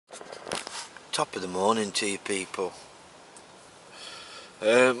Top of the morning to you people.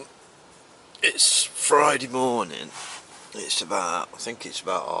 It's Friday morning. It's about, I think it's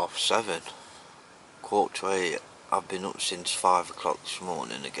about 7:30, 7:45. I've been up since 5 o'clock this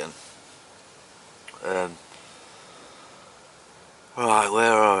morning again. Right,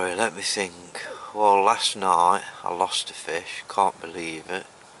 where are we? Let me think. Well, last night I lost a fish, can't believe it.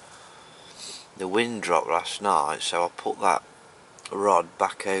 The wind dropped last night, so I put that rod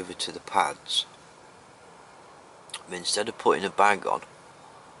back over to the pads. But instead of putting a bag on,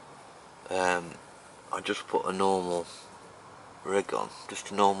 I just put a normal rig on,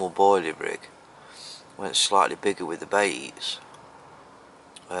 just a normal boilie rig. Went slightly bigger with the baits.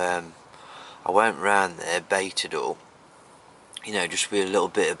 I went round there, baited up, you know, just with a little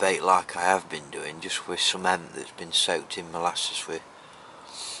bit of bait like I have been doing, just with some hemp that's been soaked in molasses with.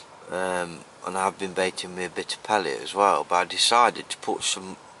 And I've been baiting with a bit of pellet as well, but I decided to put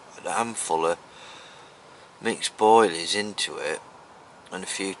a handful of mixed boilies into it and a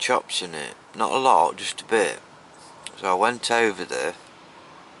few chops in it. Not a lot, just a bit. So I went over there,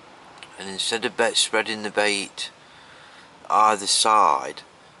 and instead of spreading the bait either side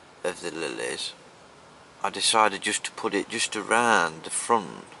of the lilies, I decided just to put it just around the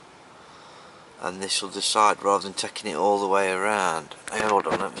front and this other side rather than taking it all the way around. Hey, hold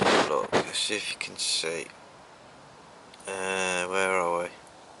on, let me have a look. Let's see if you can see. Where are we?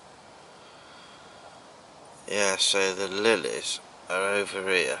 Yeah, so the lilies are over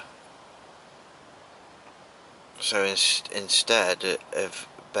here. So instead of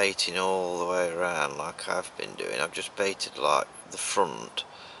baiting all the way around like I've been doing, I've just baited like the front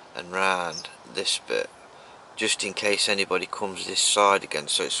and round this bit, just in case anybody comes this side again,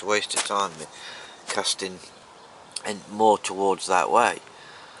 so it's a waste of time me casting and more towards that way.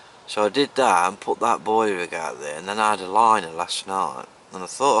 So I did that and put that buoy rig out there, and then I had a liner last night and I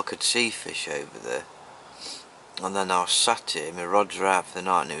thought I could see fish over there, and then I was sat here, my rods were out for the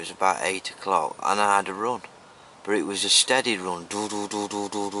night, and it was about 8 o'clock and I had a run, but it was a steady run, do do do do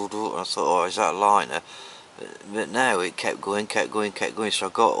do do do, and I thought, oh, is that a liner? But no, it kept going, so I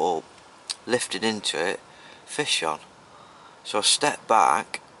got up, lifted into it, fish on. So I stepped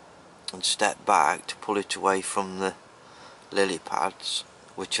back to pull it away from the lily pads,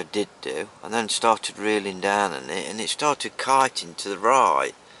 which I did do, and then started reeling down on it, and it started kiting to the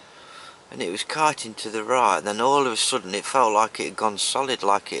right, and it was kiting to the right, and then all of a sudden it felt like it had gone solid,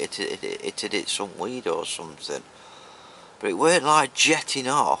 like it had hit some weed or something. But it weren't like jetting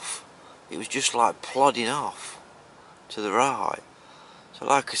off, it was just like plodding off to the right. So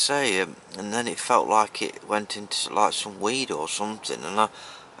like I say, and then it felt like it went into like some weed or something, and I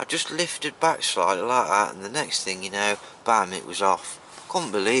just lifted back slightly like that, and the next thing you know, bam, it was off.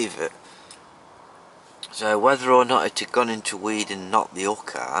 Couldn't believe it. So whether or not it had gone into weed and knocked the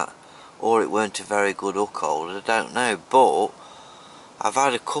hook out, or it weren't a very good hook hold, I don't know, but I've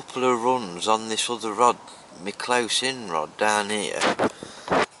had a couple of runs on this other rod, my close in rod down here,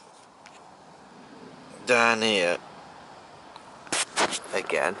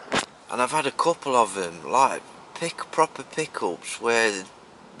 again, and I've had a couple of them, like proper pickups where the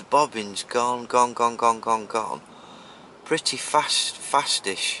bobbin's gone. Pretty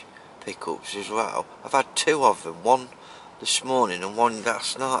fastish pickups as well. I've had two of them, one this morning and one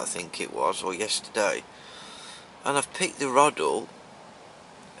last night I think it was, or yesterday, and I've picked the rod up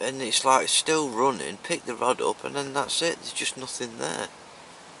and it's like still running, pick the rod up and then that's it, there's just nothing there.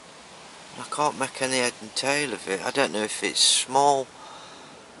 And I can't make any head and tail of it. I don't know if it's small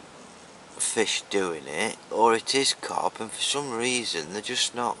fish doing it or it is carp, and for some reason they're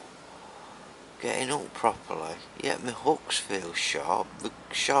just not getting up properly. Yet my hooks feel sharp, the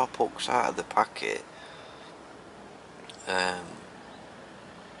sharp hooks out of the packet. And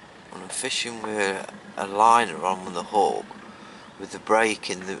I'm fishing with a liner on with the hook, with the break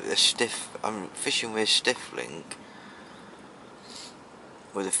in the stiff. I'm fishing with a stiff link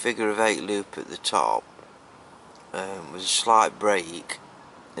with a figure of 8 loop at the top, with a slight break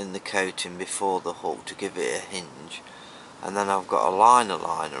in the coating before the hook to give it a hinge, and then I've got a liner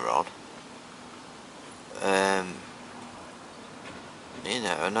on, you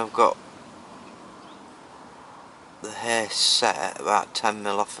know, and I've got the hair set about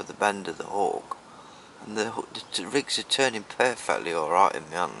 10mm off of the bend of the hook, and the rigs are turning perfectly alright in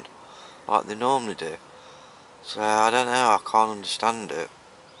my hand, like they normally do. So I don't know, I can't understand it.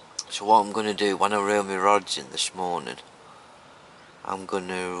 So what I'm going to do when I reel my rods in this morning, I'm going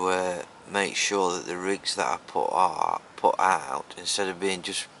to make sure that the rigs that I put out, instead of being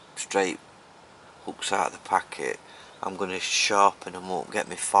just straight hooks out of the packet, I'm going to sharpen them up, get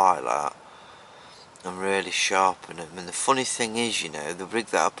my file out, and really sharpen them. And the funny thing is, you know, the rig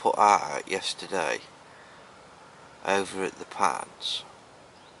that I put out yesterday over at the pads.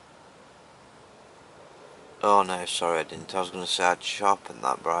 Oh no, sorry I didn't. I was going to say I'd sharpened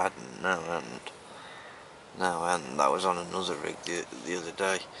that, but I hadn't. No, I hadn't. No, I hadn't. That was on another rig the other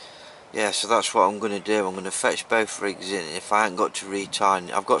day. Yeah, so that's what I'm going to do. I'm going to fetch both rigs in. If I ain't got to retie,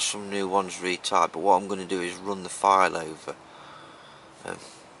 I've got some new ones retied, but what I'm going to do is run the file over and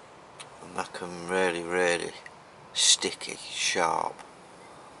make them really, really sticky, sharp.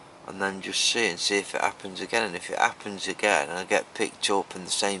 And then just see if it happens again. And if it happens again and I get picked up and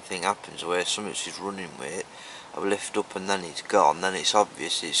the same thing happens where something's just running with it, I lift up and then it's gone, then it's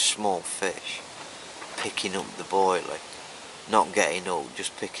obvious it's small fish picking up the boilie. Not getting up,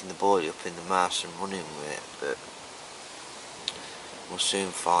 just picking the boilie up in the mouth and running with it. But we'll soon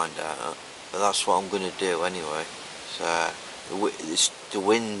find out. But that's what I'm going to do anyway. So the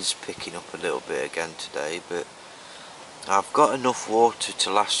wind's picking up a little bit again today, but I've got enough water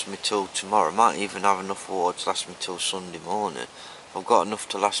to last me till tomorrow. I might even have enough water to last me till Sunday morning. I've got enough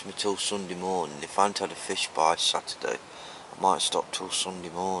to last me till Sunday morning. If I hadn't had a fish by Saturday, I might stop till Sunday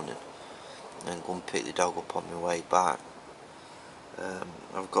morning and then go and pick the dog up on my way back.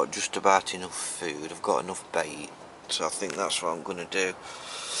 I've got just about enough food, I've got enough bait, so I think that's what I'm going to do.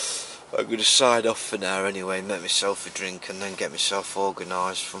 I'm going to sign off for now anyway, make myself a drink and then get myself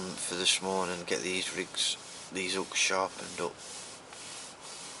organised for this morning and get these hooks sharpened up.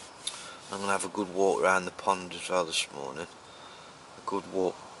 I'm going to have a good walk around the pond as well this morning. A good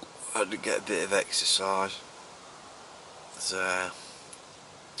walk, I had to get a bit of exercise. So,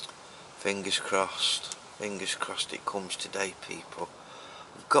 fingers crossed it comes today, people.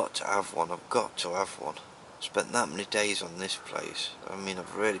 I've got to have one. Spent that many days on this place. I mean,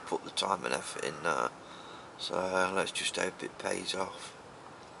 I've really put the time and effort in now. So let's just hope it pays off.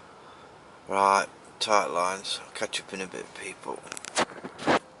 Right, tight lines. I'll catch up in a bit, people.